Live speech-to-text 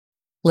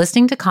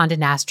Listening to Condé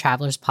Nast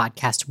Traveler's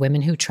podcast,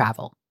 Women Who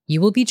Travel, you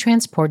will be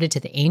transported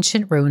to the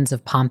ancient ruins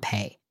of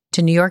Pompeii,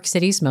 to New York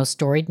City's most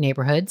storied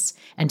neighborhoods,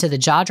 and to the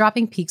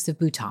jaw-dropping peaks of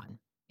Bhutan.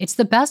 It's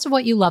the best of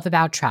what you love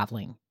about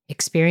traveling,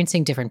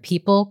 experiencing different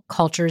people,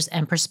 cultures,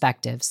 and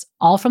perspectives,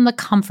 all from the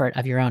comfort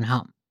of your own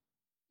home.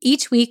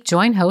 Each week,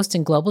 join host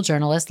and global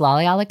journalist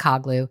Lale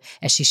Alikoglu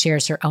as she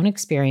shares her own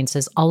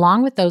experiences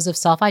along with those of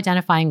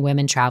self-identifying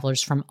women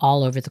travelers from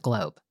all over the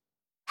globe.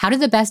 How do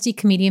the bestie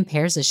comedian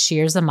pairs of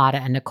Shir Zamata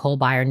and Nicole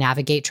Byer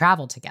navigate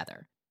travel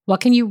together?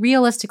 What can you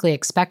realistically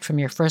expect from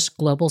your first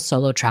global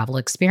solo travel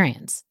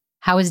experience?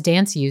 How is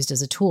dance used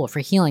as a tool for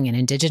healing in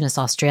Indigenous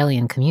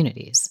Australian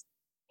communities?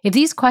 If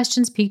these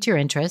questions piqued your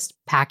interest,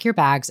 pack your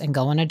bags and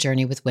go on a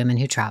journey with Women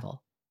Who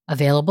Travel.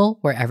 Available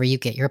wherever you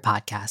get your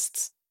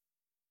podcasts.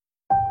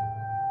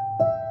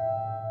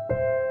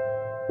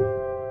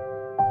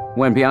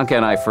 When Bianca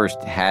and I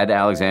first had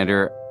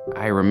Alexander,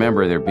 I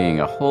remember there being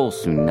a whole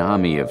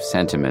tsunami of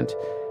sentiment,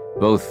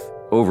 both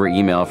over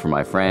email from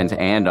my friends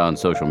and on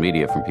social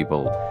media from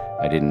people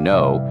I didn't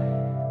know,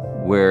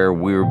 where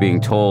we were being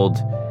told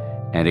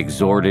and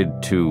exhorted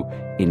to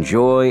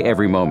enjoy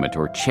every moment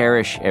or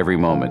cherish every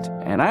moment.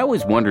 And I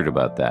always wondered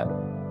about that.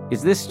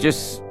 Is this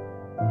just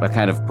a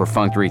kind of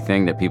perfunctory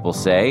thing that people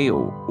say,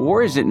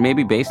 or is it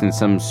maybe based in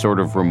some sort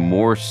of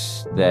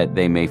remorse that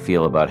they may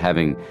feel about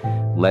having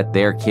let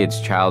their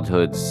kids'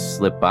 childhoods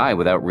slip by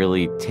without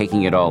really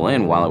taking it all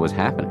in while it was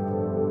happening?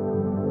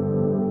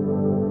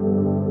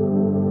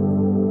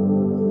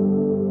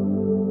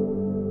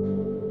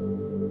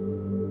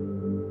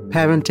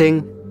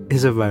 Parenting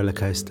is a roller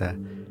coaster.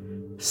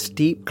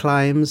 Steep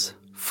climbs,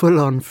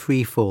 full-on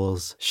free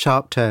falls,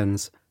 sharp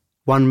turns.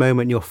 One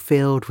moment you're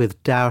filled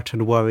with doubt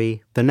and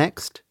worry, the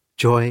next,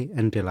 joy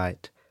and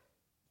delight.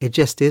 It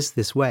just is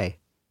this way.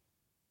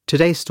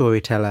 Today's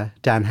storyteller,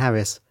 Dan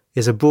Harris,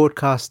 is a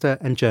broadcaster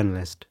and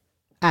journalist,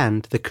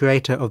 and the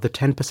creator of the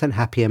 10%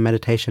 Happier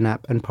meditation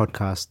app and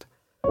podcast.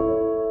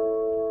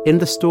 In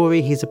the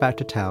story he's about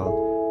to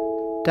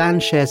tell, Dan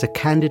shares a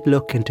candid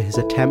look into his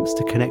attempts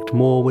to connect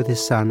more with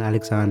his son,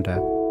 Alexander.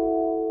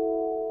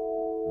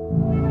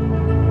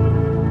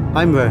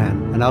 I'm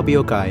Rohan, and I'll be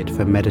your guide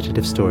for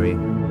Meditative Story.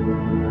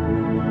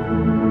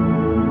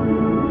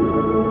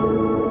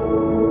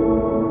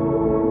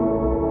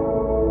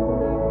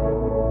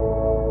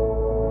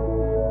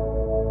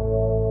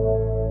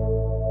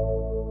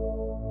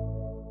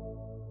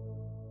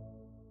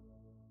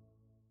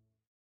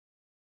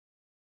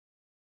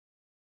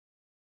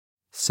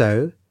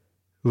 So,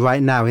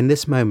 right now in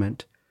this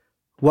moment,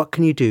 what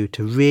can you do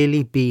to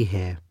really be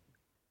here?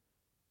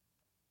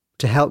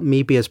 To help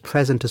me be as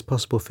present as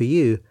possible for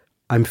you,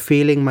 I'm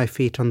feeling my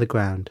feet on the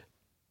ground.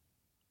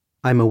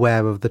 I'm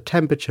aware of the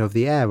temperature of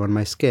the air on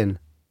my skin.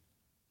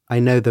 I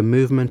know the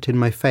movement in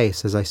my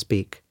face as I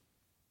speak.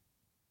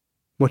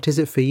 What is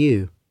it for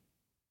you?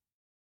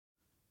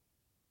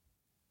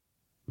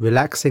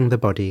 Relaxing the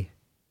body,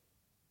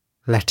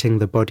 letting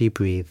the body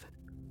breathe.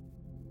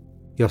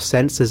 Your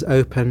senses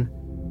open,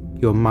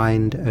 your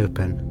mind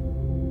open,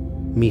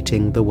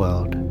 meeting the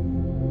world.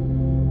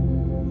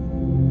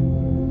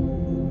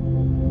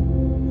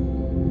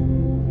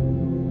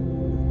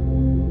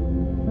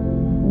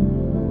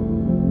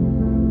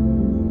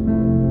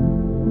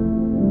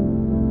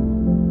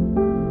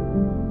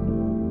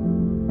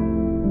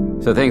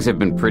 So things have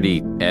been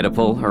pretty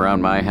Oedipal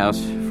around my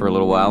house for a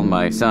little while.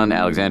 My son,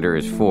 Alexander,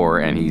 is 4,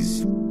 and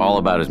he's all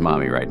about his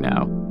mommy right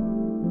now.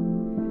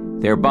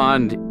 Their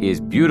bond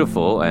is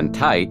beautiful and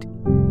tight,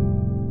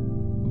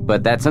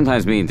 but that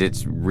sometimes means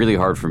it's really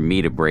hard for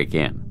me to break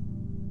in.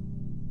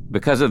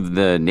 Because of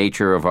the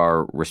nature of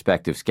our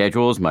respective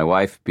schedules, my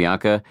wife,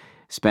 Bianca,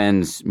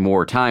 spends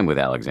more time with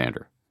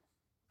Alexander.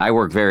 I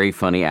work very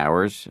funny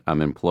hours.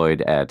 I'm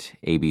employed at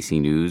ABC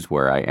News,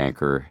 where I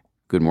anchor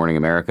Good Morning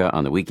America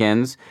on the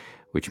weekends,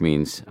 which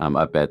means I'm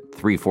up at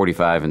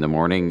 3:45 in the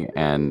morning,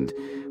 and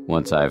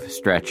once I've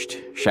stretched,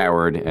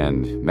 showered,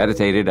 and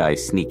meditated, I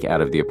sneak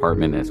out of the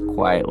apartment as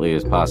quietly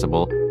as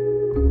possible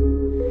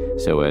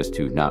so as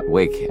to not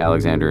wake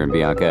Alexander and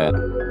Bianca.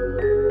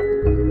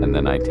 And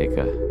then I take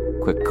a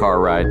quick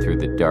car ride through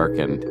the dark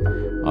and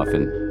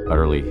often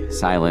utterly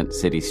silent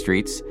city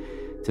streets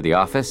to the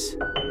office.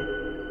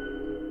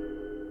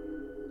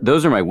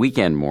 Those are my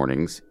weekend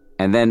mornings.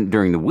 And then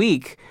during the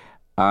week,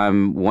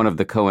 I'm one of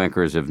the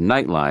co-anchors of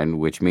Nightline,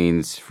 which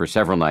means for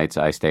several nights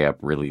I stay up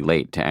really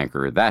late to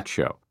anchor that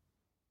show.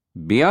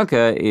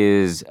 Bianca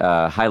is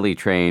a highly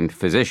trained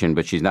physician,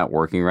 but she's not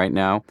working right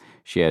now.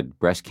 She had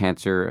breast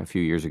cancer a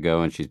few years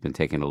ago, and she's been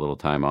taking a little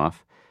time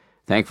off.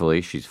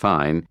 Thankfully, she's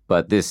fine,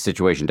 but this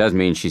situation does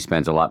mean she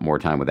spends a lot more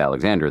time with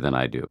Alexander than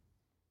I do.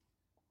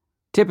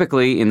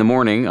 Typically, in the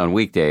morning on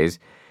weekdays,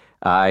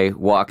 I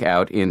walk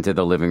out into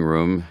the living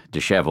room,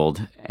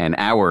 disheveled, an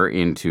hour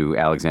into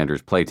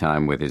Alexander's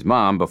playtime with his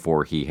mom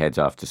before he heads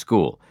off to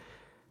school.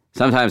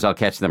 Sometimes I'll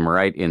catch them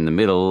right in the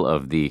middle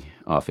of the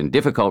often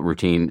difficult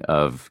routine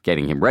of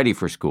getting him ready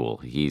for school.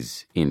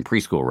 He's in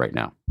preschool right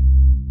now.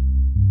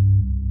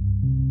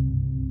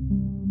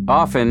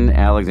 Often,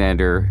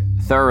 Alexander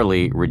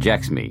thoroughly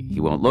rejects me. He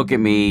won't look at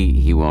me,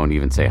 he won't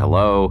even say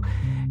hello,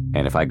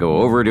 and if I go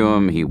over to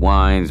him, he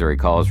whines or he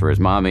calls for his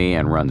mommy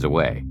and runs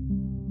away.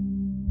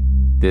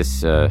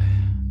 This, as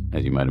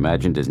you might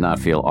imagine, does not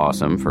feel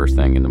awesome first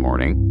thing in the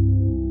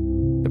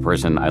morning. The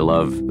person I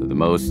love the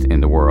most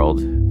in the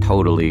world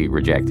totally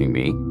rejecting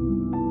me.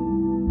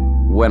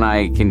 When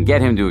I can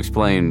get him to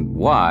explain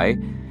why,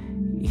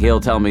 he'll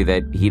tell me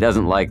that he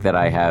doesn't like that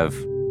I have,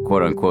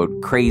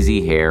 quote-unquote,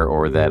 crazy hair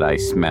or that I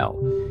smell.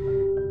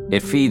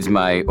 It feeds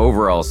my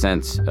overall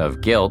sense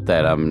of guilt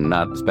that I'm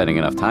not spending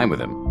enough time with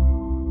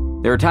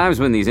him. There are times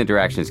when these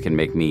interactions can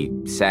make me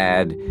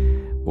sad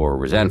or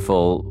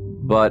resentful,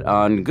 but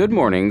on good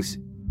mornings,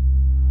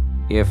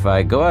 if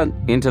I go out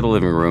into the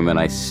living room and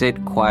I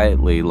sit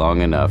quietly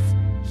long enough,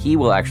 he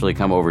will actually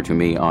come over to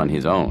me on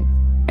his own.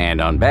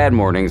 And on bad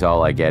mornings,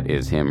 all I get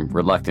is him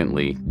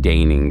reluctantly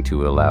deigning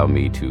to allow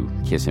me to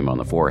kiss him on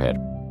the forehead.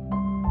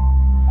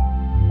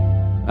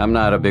 I'm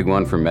not a big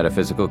one for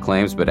metaphysical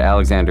claims, but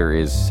Alexander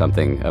is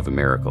something of a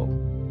miracle.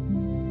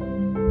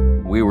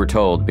 We were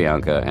told,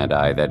 Bianca and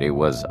I, that it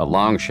was a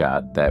long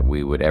shot that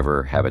we would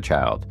ever have a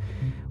child.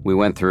 We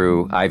went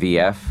through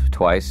IVF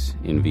twice,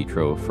 in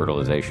vitro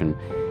fertilization,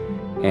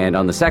 and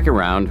on the second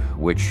round,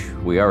 which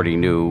we already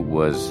knew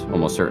was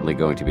almost certainly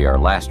going to be our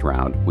last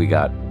round, we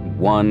got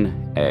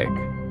 1 egg.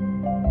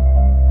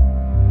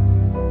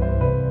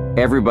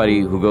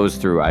 Everybody who goes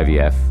through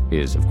IVF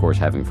is, of course,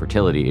 having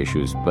fertility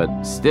issues,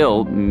 but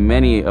still,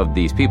 many of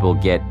these people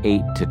get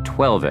 8 to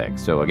 12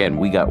 eggs. So again,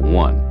 we got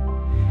 1.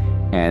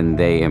 And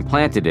they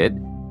implanted it,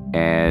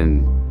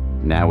 and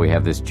now we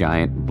have this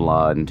giant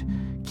blonde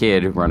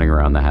kid running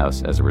around the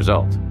house as a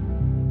result.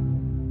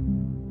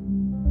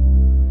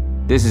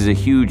 This is a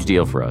huge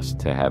deal for us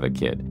to have a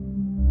kid.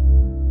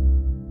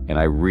 And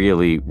I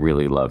really,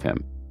 really love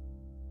him.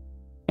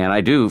 And I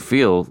do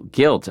feel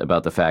guilt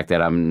about the fact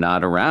that I'm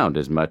not around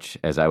as much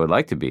as I would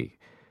like to be.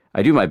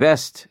 I do my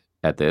best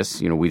at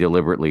this. We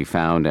deliberately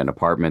found an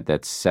apartment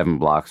that's 7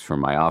 blocks from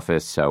my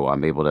office, so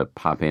I'm able to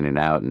pop in and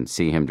out and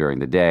see him during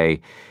the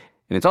day.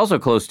 And it's also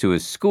close to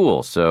his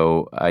school,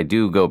 so I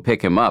do go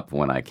pick him up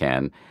when I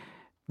can.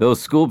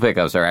 Those school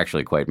pickups are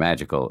actually quite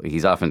magical.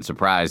 He's often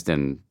surprised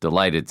and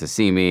delighted to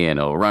see me, and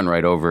he'll run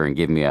right over and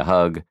give me a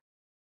hug.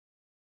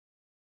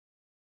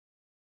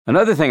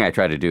 Another thing I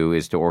try to do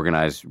is to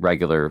organize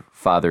regular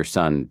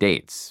father-son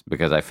dates,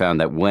 because I found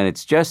that when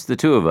it's just the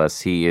two of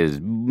us, he is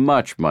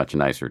much, much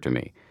nicer to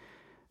me.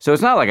 So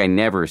it's not like I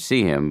never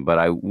see him, but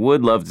I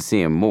would love to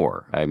see him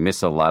more. I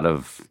miss a lot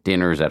of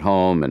dinners at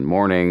home and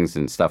mornings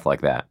and stuff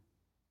like that.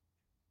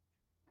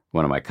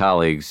 One of my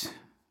colleagues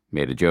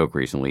made a joke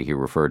recently. He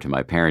referred to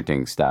my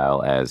parenting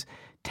style as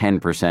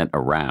 10%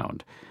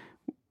 around,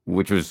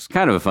 which was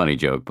kind of a funny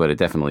joke, but it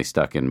definitely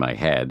stuck in my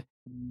head.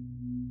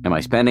 Am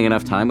I spending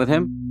enough time with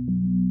him?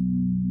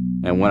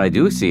 And when I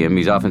do see him,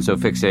 he's often so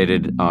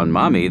fixated on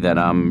mommy that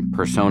I'm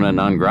persona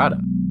non grata.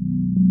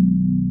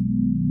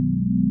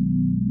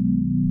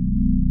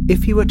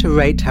 If you were to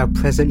rate how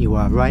present you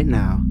are right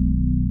now,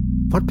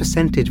 what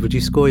percentage would you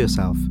score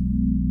yourself?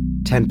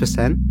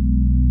 10%?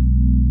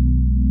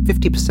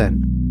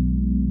 50%?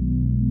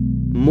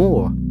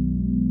 More?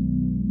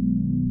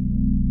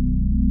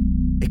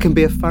 It can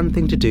be a fun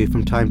thing to do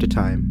from time to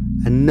time,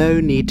 and no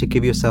need to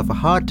give yourself a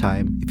hard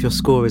time if your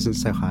score isn't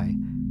so high.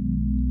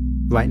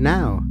 Right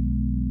now,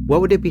 what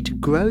would it be to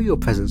grow your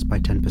presence by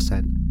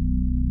 10%?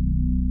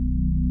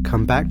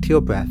 Come back to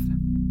your breath,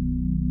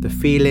 the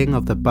feeling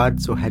of the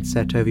buds or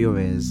headset over your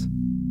ears,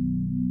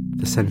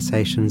 the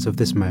sensations of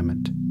this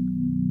moment.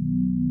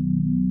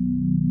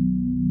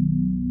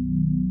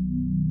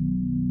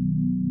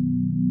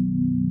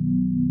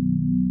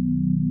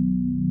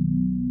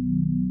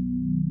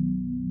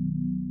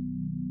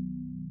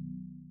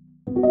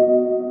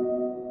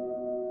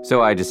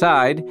 So I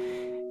decide,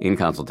 in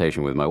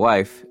consultation with my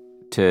wife,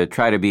 to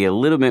try to be a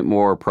little bit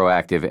more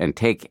proactive and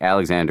take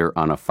Alexander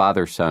on a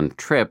father-son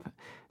trip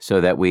so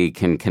that we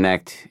can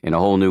connect in a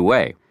whole new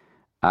way.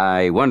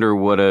 I wonder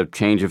what a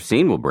change of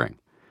scene will bring.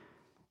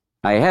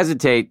 I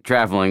hesitate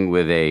traveling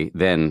with a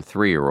then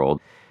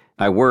 3-year-old.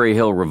 I worry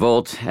he'll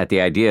revolt at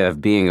the idea of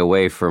being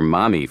away from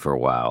mommy for a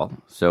while,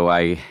 so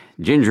I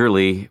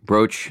gingerly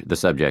broach the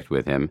subject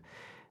with him.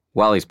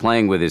 While he's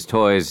playing with his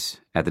toys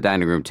at the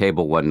dining room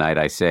table one night,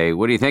 I say,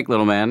 "What do you think,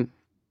 little man?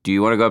 Do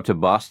you want to go up to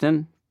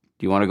Boston?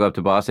 Do you want to go up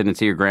to Boston and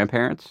see your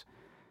grandparents?"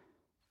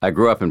 I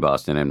grew up in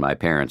Boston, and my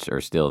parents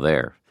are still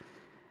there.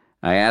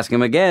 I ask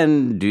him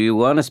again, "Do you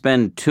want to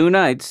spend 2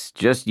 nights,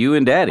 just you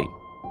and Daddy?"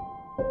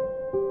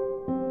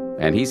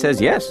 And he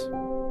says yes.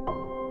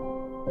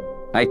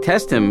 I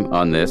test him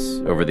on this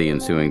over the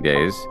ensuing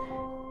days,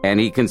 and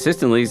he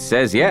consistently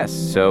says yes,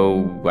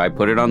 so I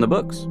put it on the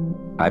books.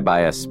 I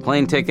buy us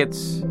plane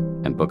tickets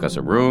and book us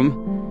a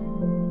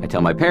room. I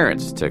tell my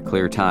parents to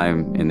clear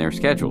time in their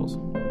schedules.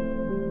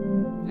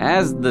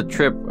 As the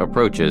trip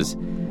approaches,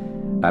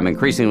 I'm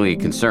increasingly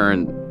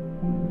concerned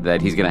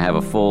that he's going to have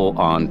a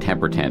full-on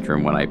temper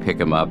tantrum when I pick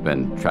him up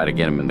and try to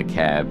get him in the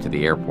cab to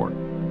the airport.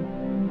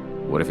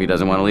 What if he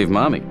doesn't want to leave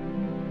mommy?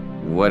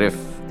 What if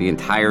The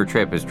entire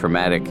trip is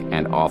traumatic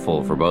and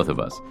awful for both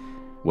of us.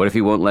 What if he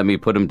won't let me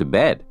put him to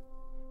bed?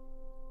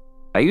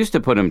 I used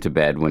to put him to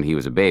bed when he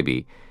was a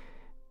baby,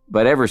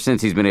 but ever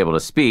since he's been able to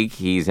speak,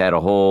 he's had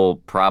a whole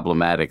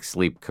problematic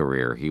sleep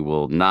career. He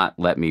will not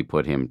let me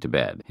put him to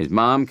bed. His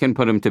mom can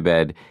put him to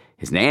bed,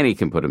 his nanny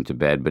can put him to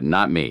bed, but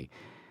not me.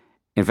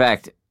 In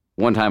fact,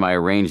 one time I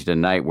arranged a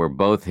night where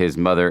both his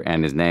mother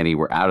and his nanny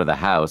were out of the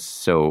house,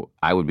 so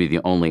I would be the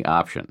only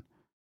option.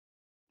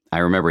 I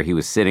remember he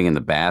was sitting in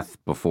the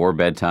bath before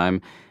bedtime,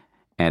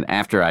 and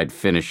after I'd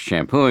finished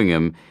shampooing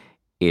him,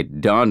 it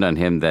dawned on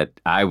him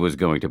that I was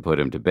going to put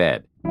him to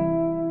bed.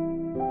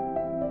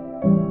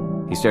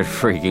 He started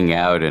freaking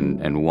out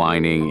and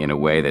whining in a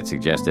way that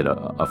suggested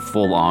a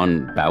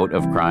full-on bout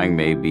of crying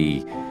may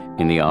be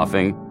in the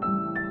offing.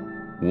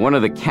 One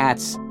of the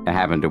cats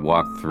happened to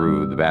walk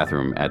through the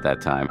bathroom at that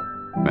time,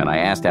 and I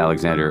asked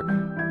Alexander,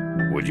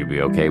 "Would you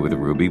be okay with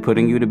Ruby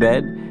putting you to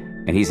bed?"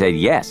 And he said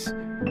yes.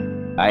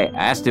 I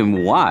asked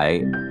him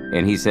why,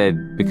 and he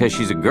said, "Because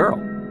she's a girl."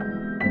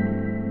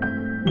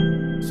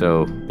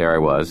 So there I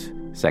was,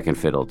 second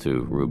fiddle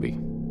to Ruby.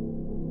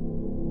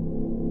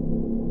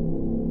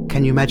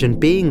 Can you imagine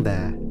being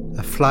there,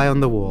 a fly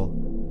on the wall?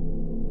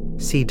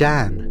 See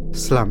Dan,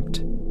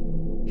 slumped.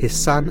 His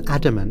son,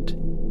 adamant.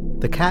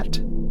 The cat,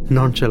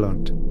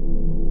 nonchalant.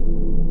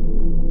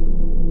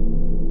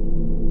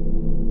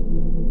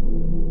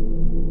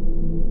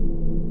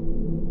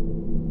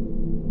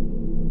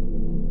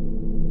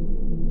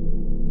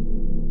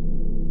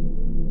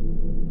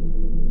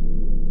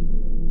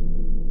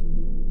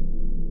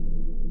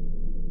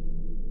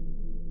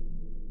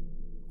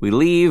 We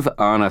leave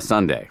on a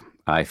Sunday.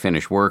 I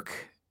finish work,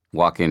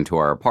 walk into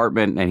our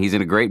apartment, and he's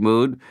in a great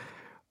mood,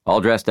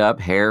 all dressed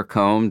up, hair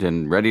combed,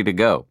 and ready to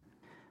go.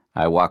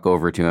 I walk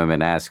over to him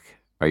and ask,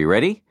 "Are you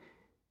ready?"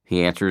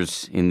 He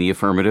answers in the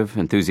affirmative,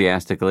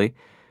 enthusiastically,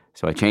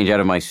 so I change out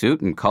of my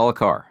suit and call a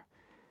car.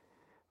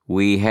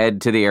 We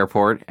head to the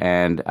airport,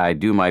 and I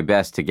do my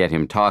best to get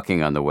him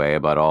talking on the way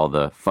about all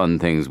the fun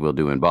things we'll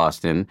do in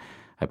Boston.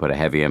 I put a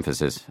heavy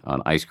emphasis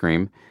on ice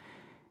cream.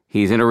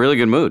 He's in a really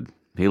good mood.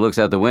 He looks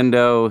out the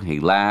window, he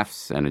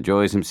laughs and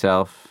enjoys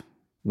himself.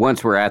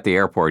 Once we're at the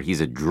airport, he's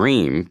a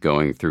dream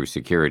going through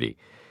security.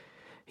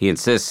 He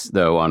insists,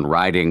 though, on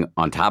riding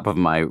on top of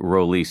my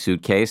Rolly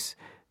suitcase.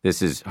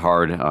 This is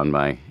hard on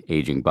my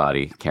aging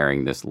body,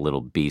 carrying this little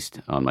beast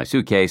on my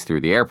suitcase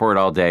through the airport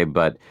all day,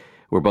 but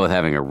we're both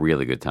having a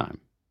really good time.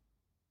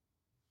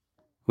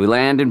 We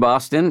land in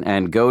Boston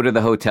and go to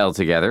the hotel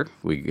together.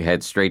 We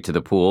head straight to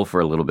the pool for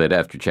a little bit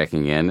after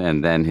checking in,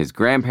 and then his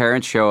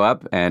grandparents show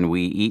up and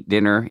we eat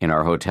dinner in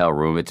our hotel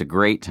room. It's a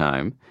great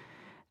time.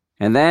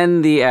 And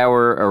then the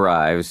hour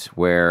arrives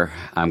where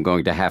I'm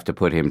going to have to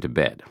put him to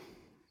bed.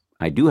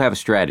 I do have a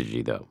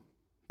strategy, though.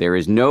 There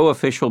is no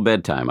official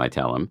bedtime, I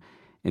tell him.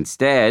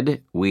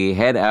 Instead, we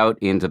head out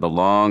into the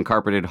long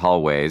carpeted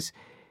hallways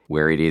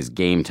where it is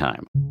game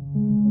time.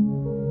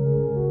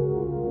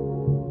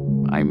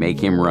 I make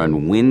him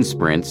run wind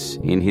sprints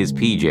in his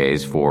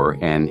PJs for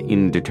an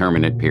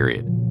indeterminate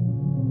period.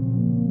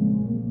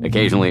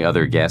 Occasionally,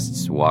 other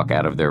guests walk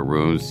out of their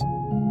rooms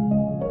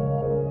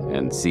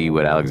and see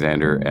what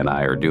Alexander and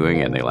I are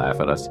doing, and they laugh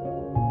at us.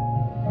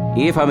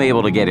 If I'm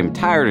able to get him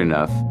tired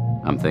enough,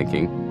 I'm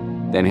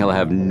thinking, then he'll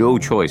have no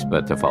choice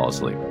but to fall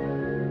asleep.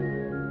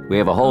 We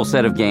have a whole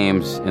set of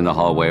games in the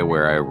hallway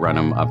where I run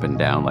him up and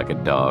down like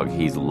a dog.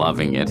 He's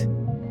loving it,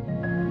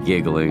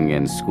 giggling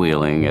and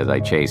squealing as I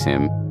chase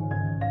him.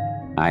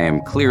 I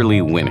am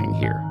clearly winning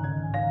here.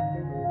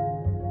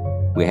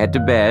 We head to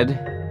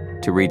bed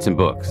to read some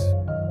books.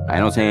 I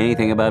don't say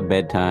anything about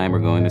bedtime or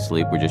going to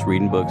sleep. We're just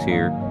reading books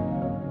here.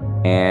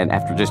 And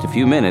after just a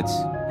few minutes,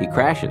 he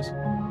crashes.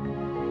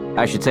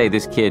 I should say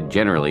this kid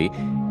generally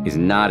is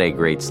not a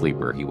great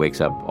sleeper. He wakes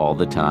up all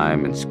the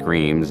time and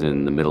screams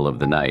in the middle of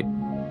the night.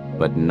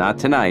 But not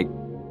tonight.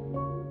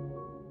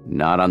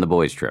 Not on the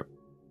boys' trip.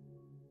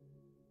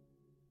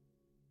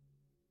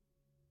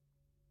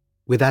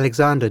 With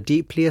Alexander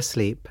deeply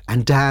asleep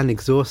and Dan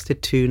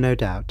exhausted too, no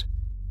doubt,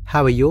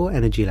 how are your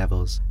energy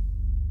levels?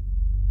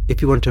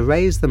 If you want to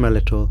raise them a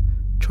little,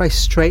 try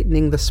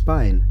straightening the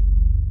spine,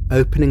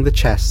 opening the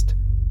chest,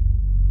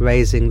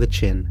 raising the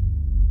chin,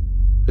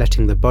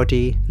 letting the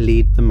body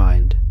lead the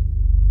mind.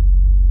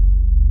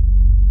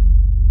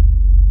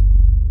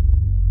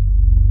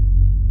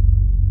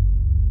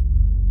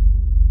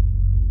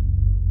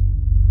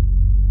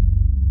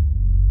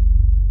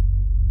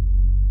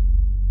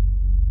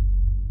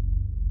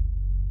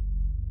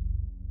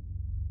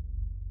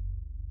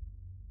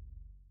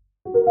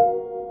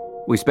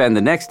 We spend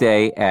the next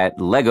day at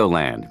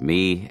Legoland,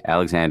 me,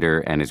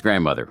 Alexander, and his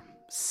grandmother.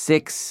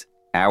 6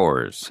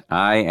 hours.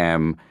 I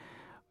am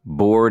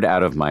bored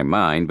out of my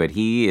mind, but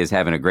he is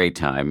having a great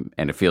time,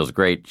 and it feels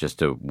great just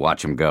to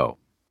watch him go.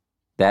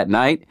 That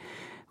night,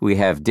 we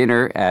have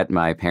dinner at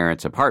my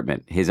parents'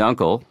 apartment. His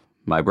uncle,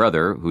 my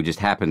brother, who just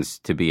happens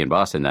to be in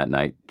Boston that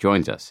night,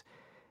 joins us.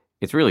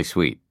 It's really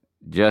sweet.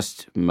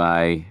 Just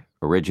my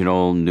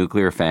original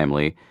nuclear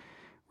family,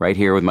 right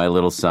here with my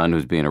little son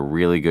who's being a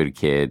really good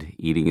kid,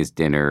 eating his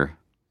dinner,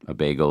 a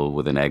bagel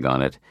with an egg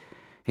on it.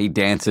 He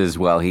dances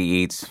while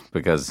he eats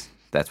because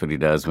that's what he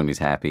does when he's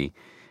happy.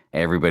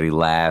 Everybody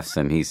laughs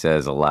and he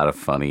says a lot of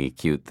funny,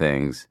 cute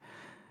things.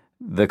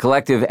 The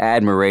collective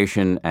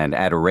admiration and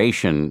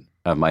adoration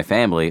of my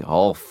family,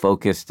 all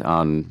focused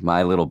on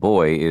my little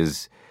boy,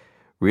 is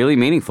really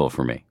meaningful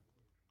for me.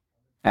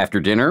 After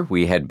dinner,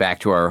 we head back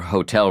to our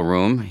hotel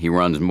room. He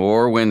runs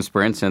more wind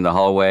sprints in the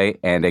hallway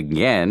and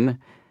again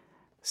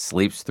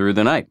sleeps through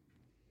the night.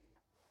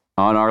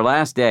 On our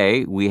last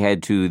day, we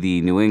head to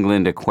the New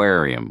England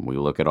Aquarium. We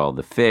look at all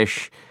the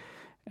fish.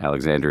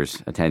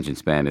 Alexander's attention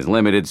span is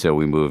limited, so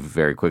we move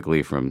very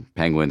quickly from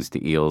penguins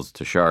to eels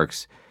to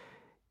sharks.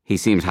 He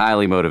seems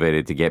highly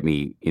motivated to get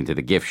me into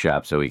the gift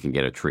shop so he can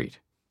get a treat.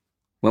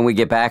 When we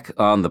get back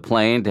on the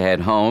plane to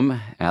head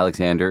home,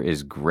 Alexander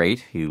is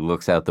great. He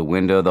looks out the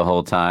window the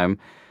whole time,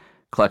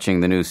 clutching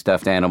the new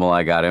stuffed animal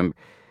I got him.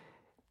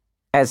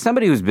 As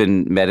somebody who's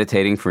been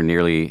meditating for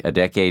nearly a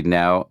decade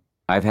now,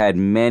 I've had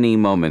many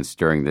moments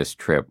during this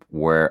trip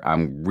where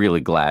I'm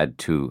really glad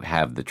to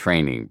have the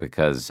training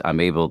because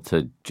I'm able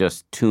to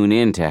just tune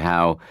in to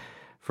how,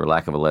 for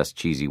lack of a less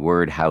cheesy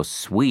word, how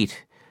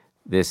sweet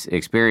this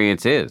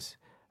experience is.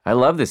 I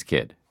love this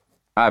kid.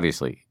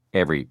 Obviously,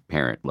 every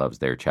parent loves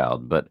their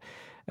child, but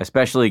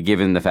especially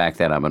given the fact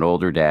that I'm an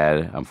older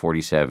dad, I'm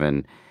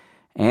 47,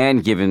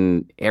 and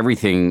given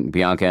everything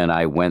Bianca and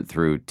I went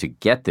through to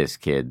get this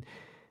kid,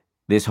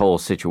 this whole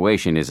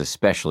situation is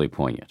especially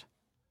poignant.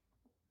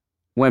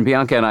 When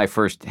Bianca and I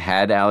first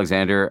had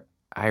Alexander,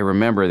 I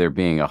remember there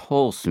being a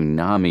whole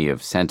tsunami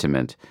of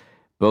sentiment,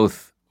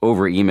 both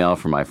over email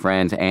from my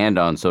friends and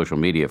on social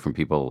media from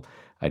people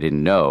I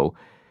didn't know,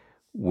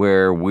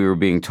 where we were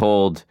being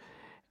told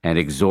and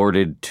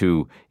exhorted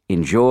to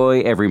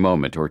enjoy every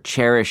moment or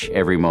cherish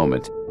every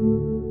moment.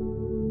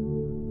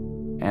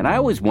 And I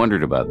always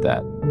wondered about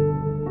that.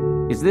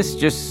 Is this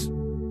just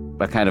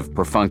a kind of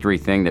perfunctory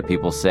thing that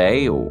people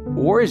say,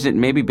 or is it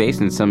maybe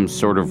based in some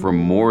sort of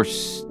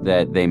remorse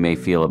that they may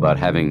feel about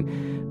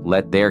having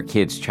let their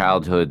kids'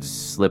 childhoods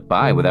slip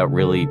by without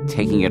really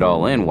taking it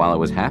all in while it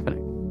was happening?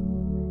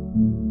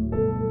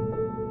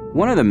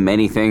 One of the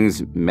many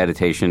things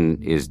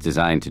meditation is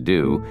designed to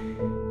do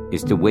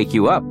is to wake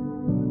you up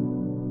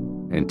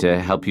and to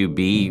help you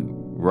be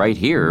right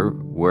here,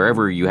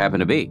 wherever you happen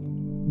to be.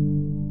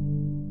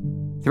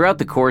 Throughout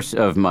the course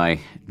of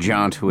my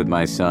jaunt with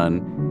my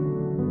son,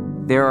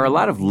 there are a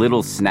lot of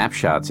little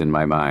snapshots in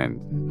my mind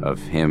of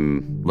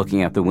him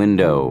looking out the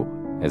window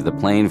as the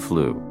plane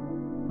flew,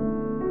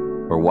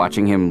 or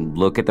watching him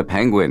look at the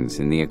penguins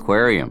in the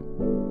aquarium,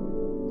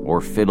 or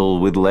fiddle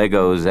with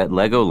Legos at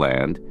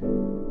Legoland,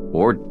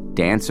 or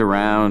dance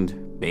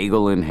around,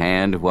 bagel in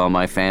hand, while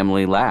my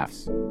family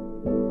laughs.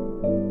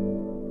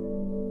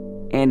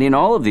 And in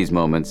all of these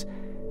moments,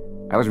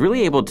 I was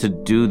really able to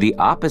do the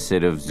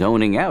opposite of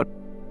zoning out.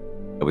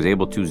 I was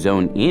able to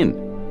zone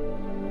in.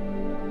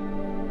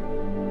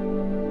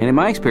 And in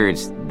my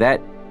experience,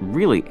 that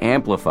really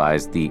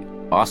amplifies the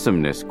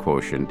awesomeness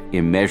quotient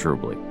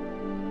immeasurably.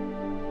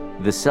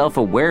 The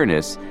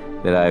self-awareness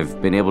that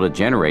I've been able to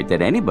generate,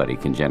 that anybody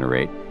can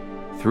generate,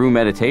 through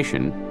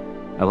meditation,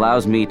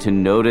 allows me to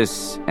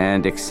notice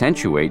and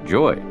accentuate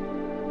joy.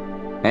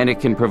 And it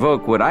can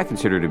provoke what I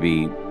consider to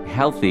be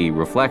healthy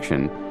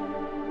reflection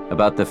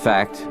about the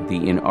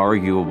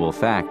inarguable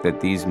fact that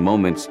these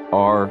moments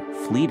are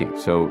fleeting.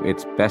 So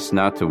it's best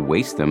not to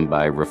waste them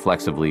by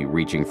reflexively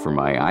reaching for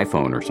my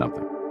iPhone or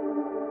something.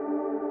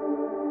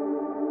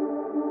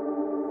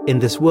 In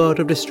this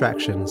world of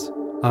distractions,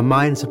 our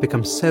minds have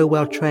become so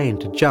well trained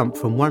to jump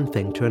from one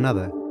thing to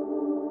another.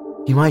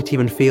 You might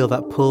even feel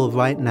that pull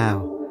right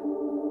now.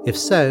 If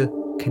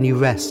so, can you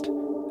rest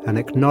and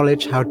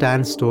acknowledge how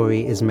Dan's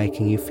story is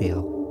making you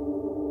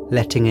feel,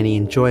 letting any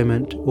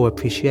enjoyment or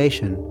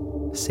appreciation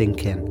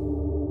sink in.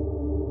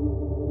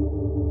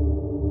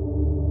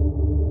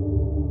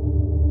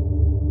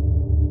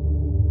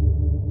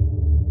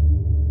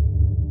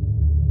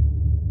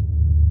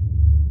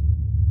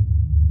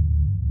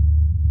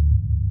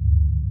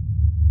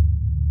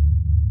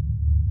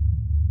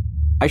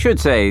 I should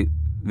say,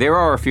 there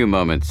are a few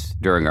moments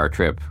during our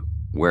trip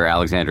where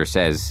Alexander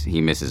says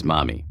he misses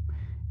Mommy.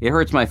 It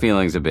hurts my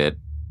feelings a bit,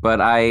 but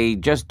I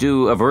just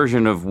do a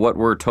version of what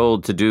we're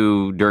told to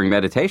do during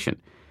meditation.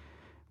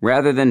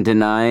 Rather than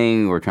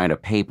denying or trying to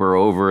paper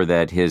over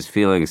that his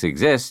feelings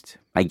exist,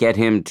 I get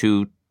him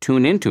to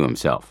tune into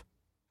himself.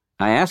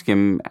 I ask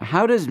him,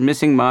 how does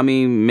missing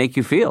Mommy make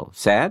you feel?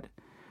 Sad?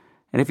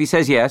 And if he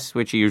says yes,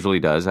 which he usually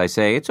does, I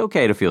say, it's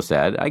okay to feel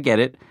sad, I get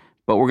it,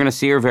 but we're going to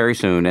see her very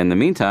soon, and in the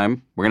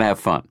meantime, we're going to have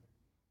fun.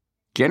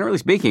 Generally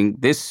speaking,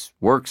 this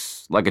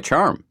works like a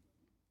charm.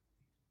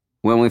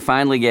 When we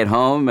finally get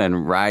home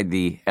and ride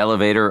the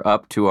elevator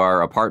up to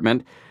our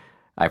apartment,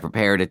 I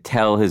prepare to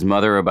tell his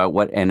mother about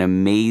what an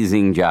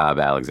amazing job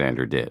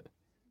Alexander did.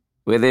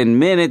 Within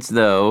minutes,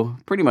 though,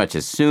 pretty much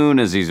as soon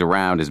as he's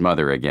around his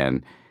mother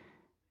again,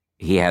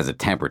 he has a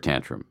temper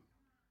tantrum.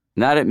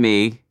 Not at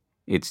me,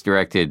 it's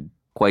directed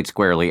quite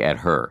squarely at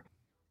her.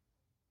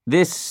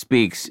 This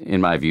speaks,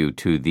 in my view,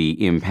 to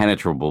the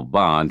impenetrable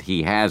bond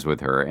he has with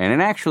her, and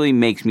it actually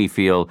makes me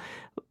feel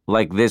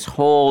like this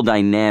whole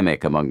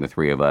dynamic among the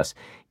three of us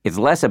is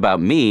less about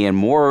me and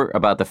more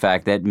about the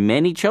fact that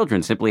many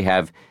children simply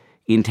have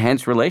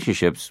intense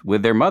relationships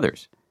with their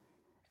mothers.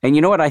 And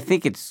you know what? I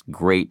think it's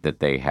great that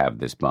they have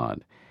this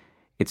bond.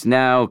 It's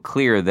now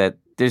clear that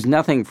there's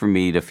nothing for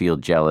me to feel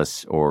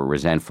jealous or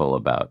resentful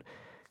about.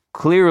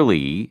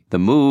 Clearly, the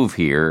move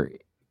here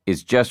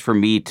is just for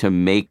me to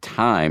make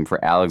time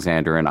for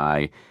Alexander and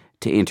I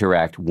to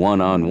interact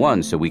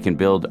one-on-one so we can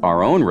build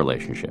our own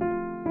relationship.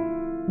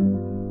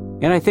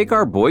 And I think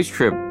our boys'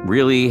 trip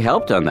really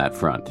helped on that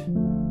front.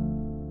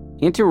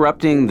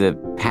 Interrupting the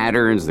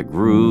patterns, the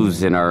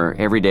grooves in our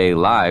everyday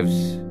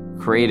lives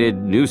created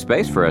new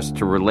space for us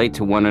to relate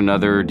to one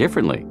another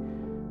differently.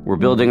 We're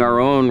building our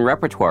own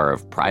repertoire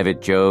of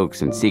private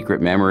jokes and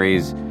secret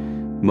memories,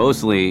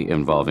 mostly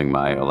involving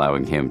my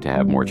allowing him to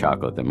have more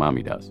chocolate than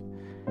Mommy does.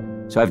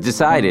 So I've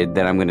decided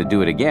that I'm going to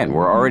do it again.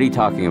 We're already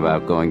talking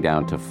about going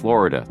down to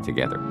Florida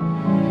together.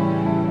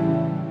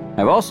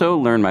 I've also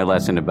learned my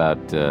lesson about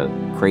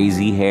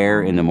crazy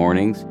hair in the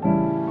mornings.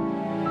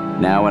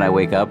 Now when I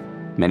wake up,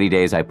 many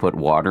days I put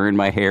water in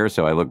my hair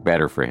so I look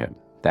better for him.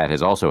 That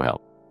has also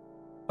helped.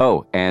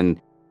 Oh,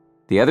 and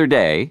the other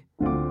day,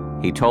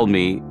 he told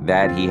me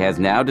that he has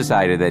now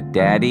decided that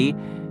Daddy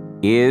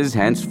is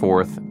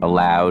henceforth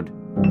allowed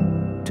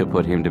to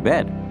put him to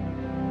bed.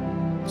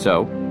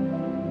 So,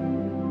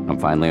 I'm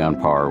finally on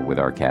par with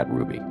our cat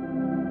Ruby.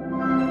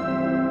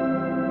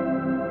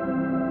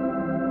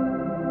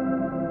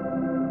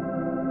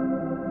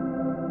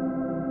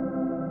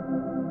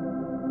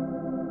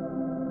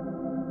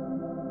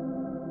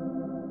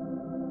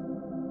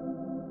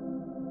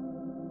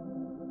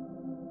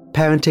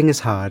 Parenting is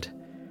hard.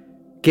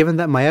 Given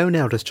that my own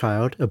eldest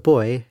child, a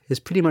boy, is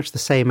pretty much the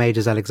same age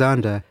as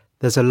Alexander,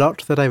 there's a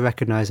lot that I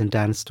recognise in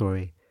Dan's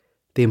story.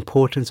 The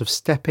importance of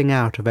stepping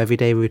out of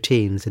everyday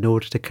routines in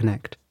order to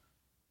connect.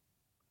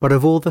 But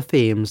of all the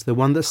themes, the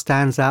one that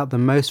stands out the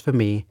most for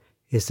me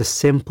is the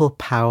simple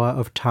power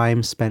of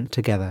time spent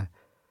together.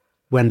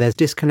 When there's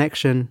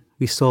disconnection,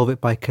 we solve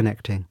it by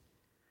connecting,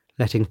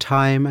 letting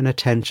time and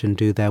attention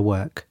do their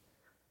work.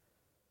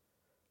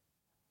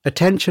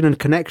 Attention and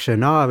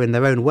connection are, in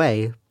their own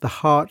way, the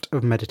heart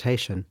of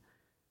meditation.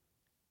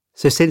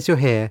 So since you're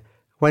here,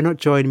 why not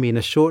join me in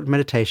a short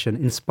meditation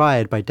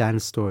inspired by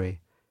Dan's story?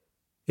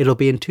 It'll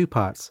be in 2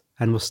 parts,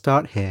 and we'll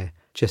start here,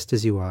 just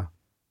as you are.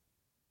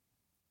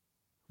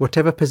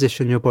 Whatever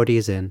position your body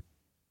is in,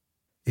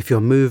 if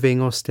you're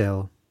moving or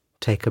still,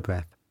 take a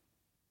breath.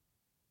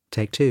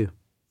 Take 2.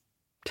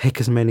 Take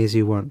as many as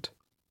you want.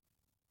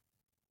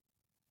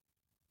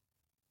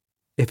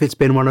 If it's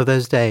been one of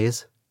those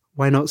days,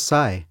 why not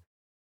sigh?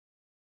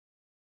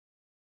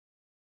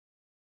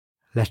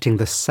 Letting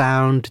the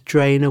sound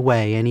drain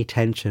away any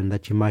tension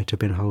that you might have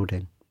been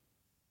holding.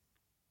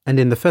 And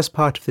in the first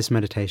part of this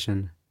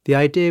meditation, the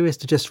idea is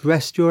to just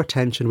rest your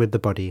attention with the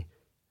body.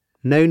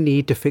 No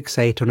need to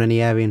fixate on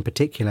any area in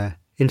particular.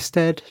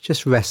 Instead,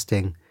 just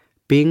resting,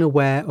 being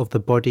aware of the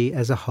body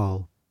as a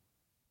whole.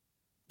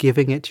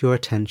 Giving it your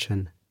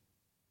attention.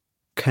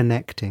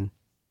 Connecting.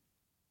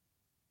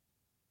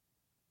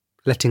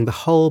 Letting the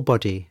whole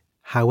body,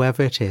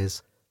 however it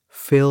is,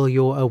 fill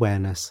your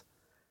awareness,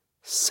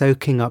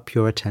 soaking up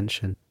your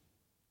attention.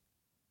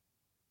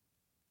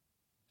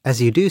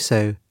 As you do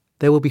so,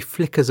 there will be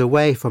flickers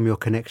away from your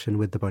connection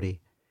with the body,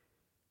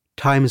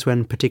 times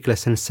when particular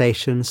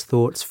sensations,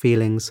 thoughts,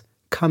 feelings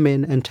come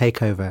in and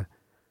take over.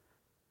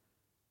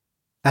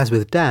 As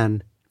with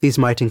Dan, these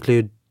might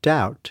include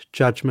doubt,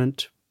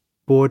 judgment,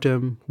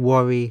 boredom,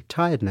 worry,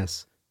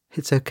 tiredness.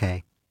 It's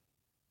okay.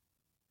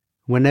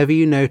 Whenever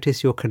you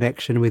notice your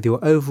connection with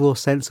your overall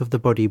sense of the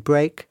body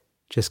break,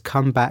 just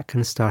come back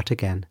and start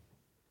again.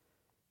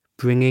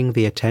 Bringing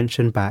the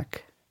attention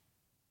back.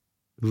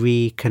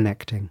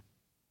 Reconnecting.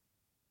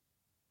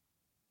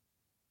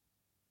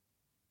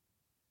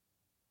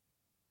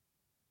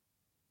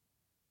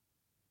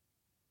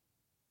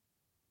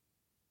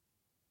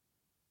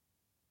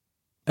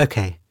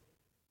 Okay,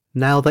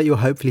 now that you're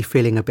hopefully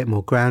feeling a bit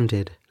more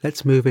grounded,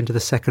 let's move into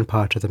the second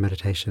part of the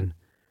meditation.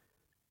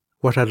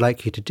 What I'd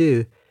like you to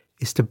do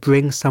is to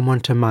bring someone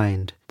to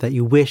mind that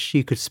you wish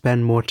you could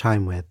spend more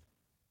time with.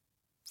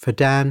 For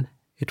Dan,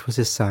 it was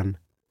his son.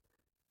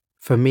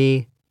 For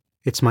me,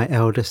 it's my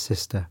eldest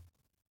sister.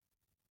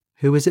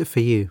 Who is it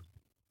for you?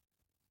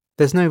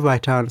 There's no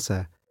right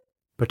answer,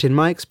 but in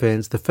my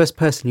experience, the first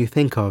person you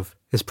think of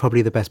is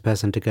probably the best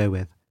person to go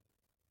with.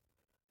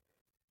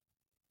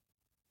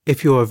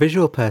 If you're a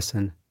visual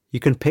person, you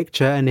can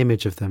picture an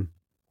image of them.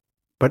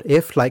 But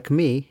if, like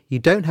me, you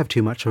don't have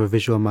too much of a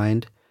visual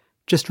mind,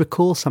 just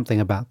recall something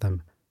about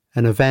them,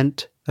 an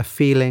event, a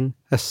feeling,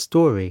 a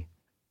story,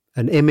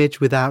 an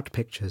image without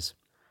pictures.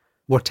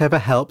 Whatever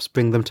helps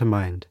bring them to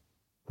mind,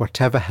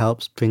 whatever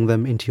helps bring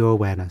them into your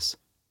awareness.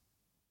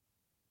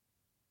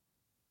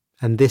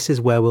 And this is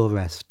where we'll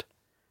rest,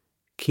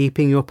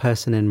 keeping your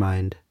person in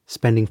mind,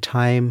 spending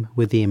time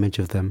with the image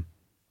of them.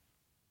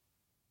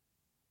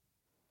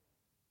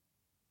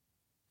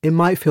 It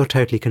might feel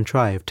totally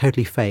contrived,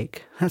 totally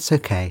fake. That's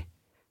okay.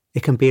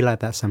 It can be like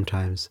that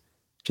sometimes.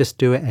 Just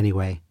do it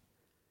anyway.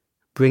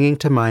 Bringing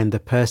to mind the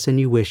person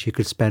you wish you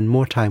could spend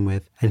more time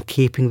with and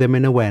keeping them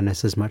in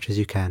awareness as much as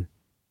you can.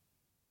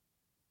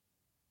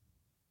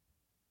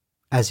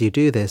 As you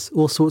do this,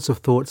 all sorts of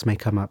thoughts may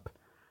come up.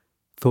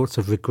 Thoughts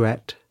of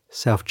regret,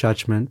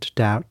 self-judgment,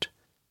 doubt.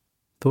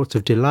 Thoughts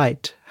of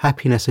delight,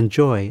 happiness and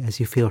joy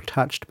as you feel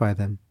touched by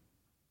them.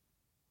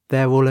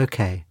 They're all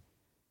okay.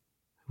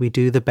 We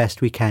do the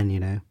best we can, you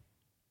know.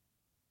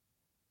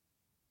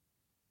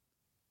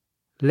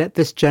 Let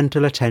this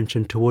gentle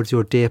attention towards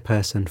your dear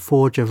person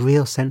forge a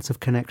real sense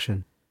of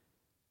connection.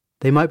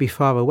 They might be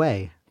far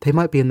away. They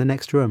might be in the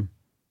next room.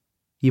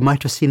 You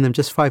might have seen them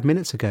just 5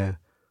 minutes ago,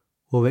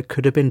 or it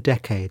could have been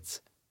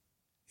decades.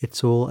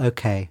 It's all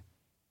okay.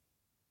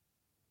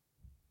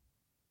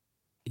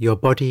 Your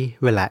body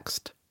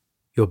relaxed,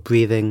 your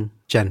breathing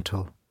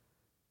gentle,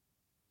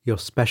 your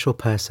special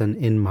person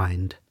in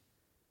mind,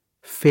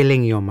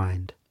 filling your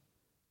mind,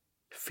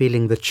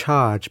 feeling the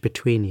charge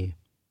between you,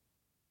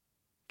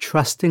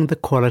 trusting the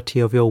quality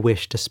of your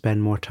wish to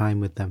spend more time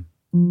with them,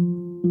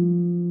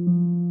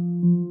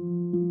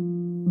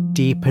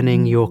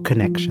 deepening your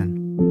connection,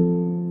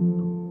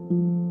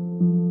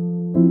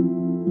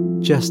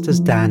 just as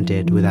Dan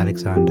did with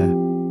Alexander.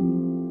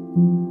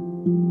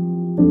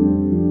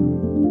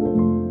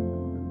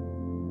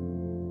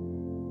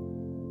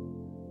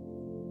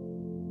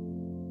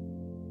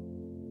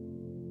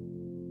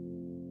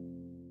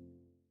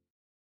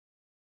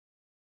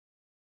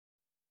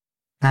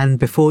 And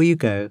before you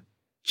go,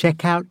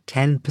 check out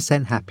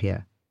 10%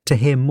 Happier to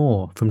hear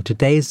more from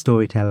today's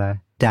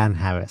storyteller, Dan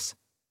Harris.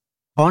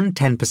 On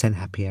 10%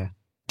 Happier,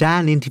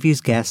 Dan interviews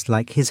guests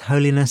like His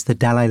Holiness the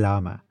Dalai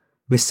Lama,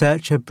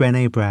 researcher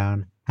Brené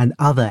Brown, and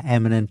other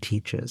eminent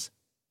teachers.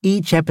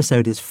 Each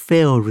episode is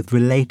filled with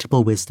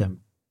relatable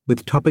wisdom,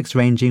 with topics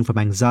ranging from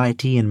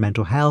anxiety and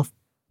mental health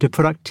to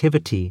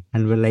productivity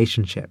and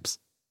relationships.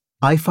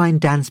 I find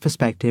Dan's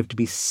perspective to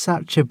be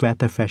such a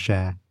breath of fresh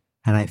air,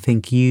 and I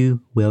think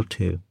you will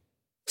too.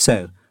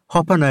 So,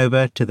 hop on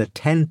over to the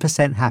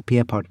 10%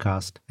 Happier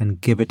podcast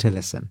and give it a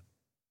listen.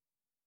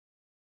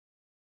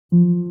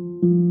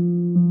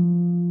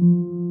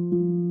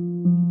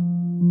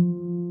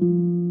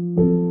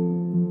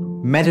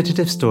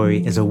 Meditative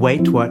Story is a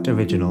Wait What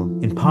original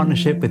in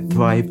partnership with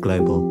Thrive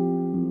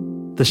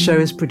Global. The show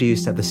is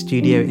produced at the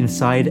studio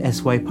inside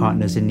SY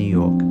Partners in New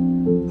York.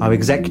 Our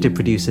executive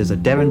producers are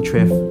Darren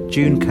Triff,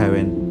 June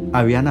Cohen,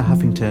 Ariana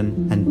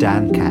Huffington, and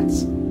Dan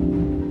Katz.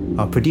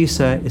 Our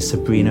producer is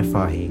Sabrina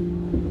Fahi.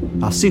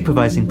 Our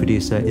supervising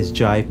producer is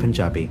Jai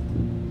Punjabi.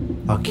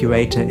 Our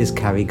curator is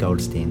Carrie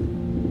Goldstein.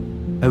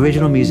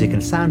 Original music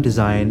and sound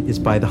design is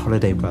by the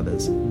Holiday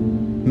Brothers.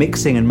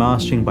 Mixing and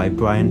mastering by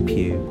Brian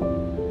Pugh.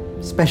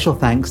 Special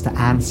thanks to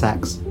Anne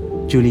Sachs,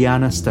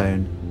 Juliana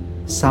Stone,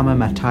 Summer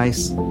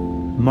Matthijs,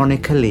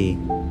 Monica Lee,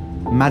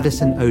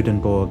 Madison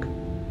Odenborg,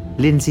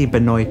 Lindsay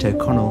Benoit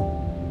O'Connell,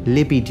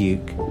 Libby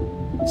Duke,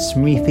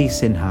 Smriti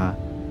Sinha,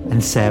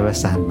 and Sarah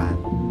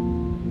Sandman.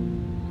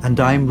 And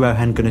I'm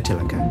Rohan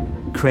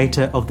Gunatilaka,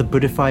 creator of the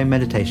Buddhify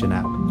meditation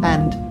app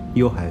and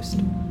your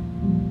host.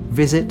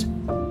 Visit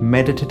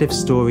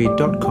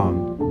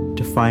meditativestory.com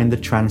to find the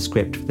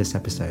transcript for this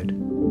episode.